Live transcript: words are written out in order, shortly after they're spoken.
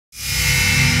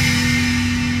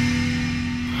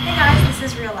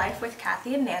This is Real Life with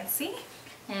Kathy and Nancy.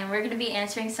 And we're going to be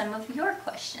answering some of your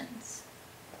questions.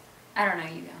 I don't know,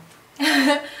 you go.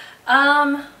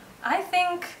 I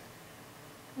think,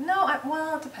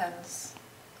 well, it depends.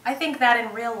 I think that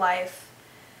in real life,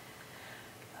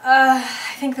 I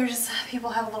think there's,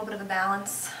 people have a little bit of a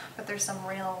balance, but there's some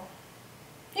real,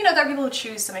 there are people who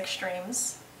choose some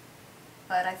extremes,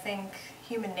 but I think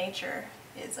human nature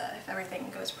is, if everything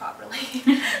goes properly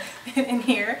in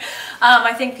here,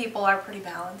 I think people are pretty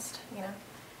balanced,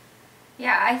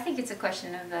 Yeah, I think it's a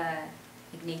question of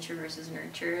like nature versus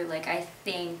nurture. Like, I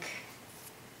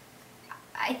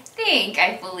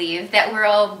believe that we're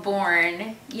all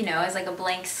born, as like a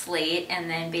blank slate, and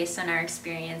then based on our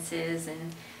experiences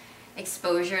and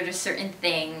exposure to certain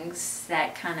things,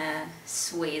 that kind of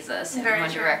sways us in one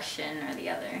direction or the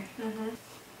other. Mm-hmm.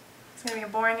 It's going to be a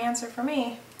boring answer for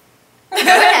me. Go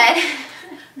ahead.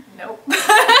 Nope.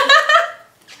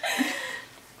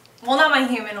 Well, not my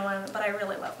human one, but I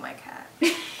really love my cat.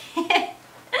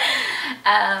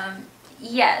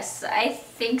 Yes, I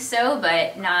think so,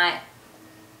 but not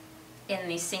in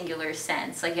the singular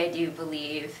sense. Like, I do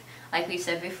believe, like we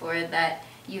said before, that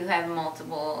you have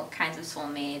multiple kinds of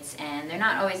soulmates, and they're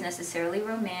not always necessarily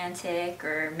romantic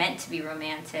or meant to be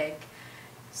romantic.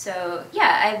 So,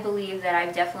 yeah, I believe that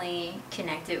I've definitely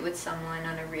connected with someone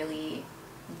on a really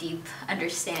deep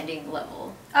understanding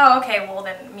level. Oh, okay, well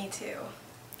then, me too.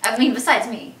 I mean, besides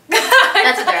me.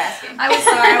 That's what they're asking. I was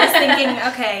sorry, I was thinking,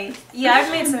 okay, yeah, I've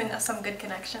made some good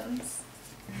connections.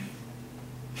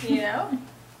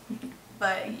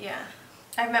 But yeah,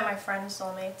 I've met my friends,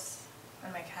 soulmates,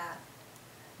 and my cat.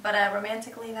 But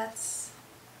romantically,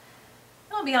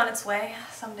 it'll be on its way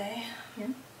someday.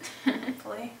 Yeah.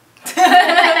 Hopefully.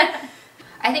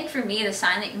 I think for me, the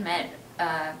sign that you met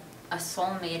a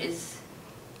soulmate is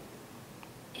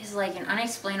like an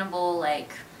unexplainable,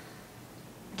 like,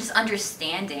 just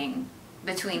understanding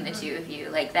between the two of you.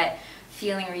 Like, that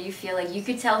feeling where you feel like you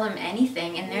could tell them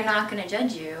anything and they're not going to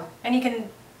judge you. And you can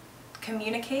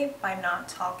communicate by not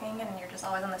talking, and you're just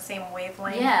always on the same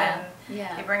wavelength. Yeah.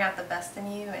 And they bring out the best in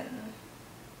you, and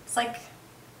it's like,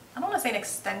 I don't want to say an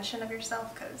extension of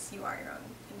yourself, because you are your own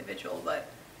individual, but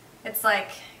it's like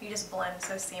you just blend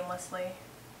so seamlessly.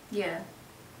 Yeah.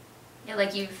 Yeah,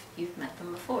 like you've met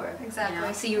them before.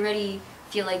 Exactly. So you already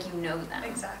feel like you know them.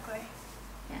 Exactly.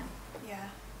 Yeah. Yeah.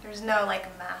 There's no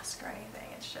like mask or anything.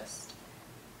 It's just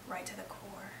right to the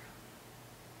core.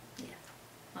 Yeah.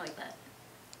 I like that.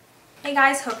 Hey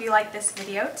guys, hope you liked this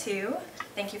video too.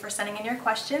 Thank you for sending in your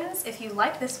questions. If you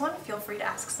like this one, feel free to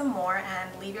ask some more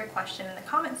and leave your question in the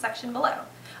comment section below.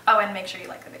 Oh, and make sure you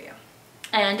like the video.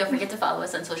 And don't forget to follow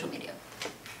us on social media.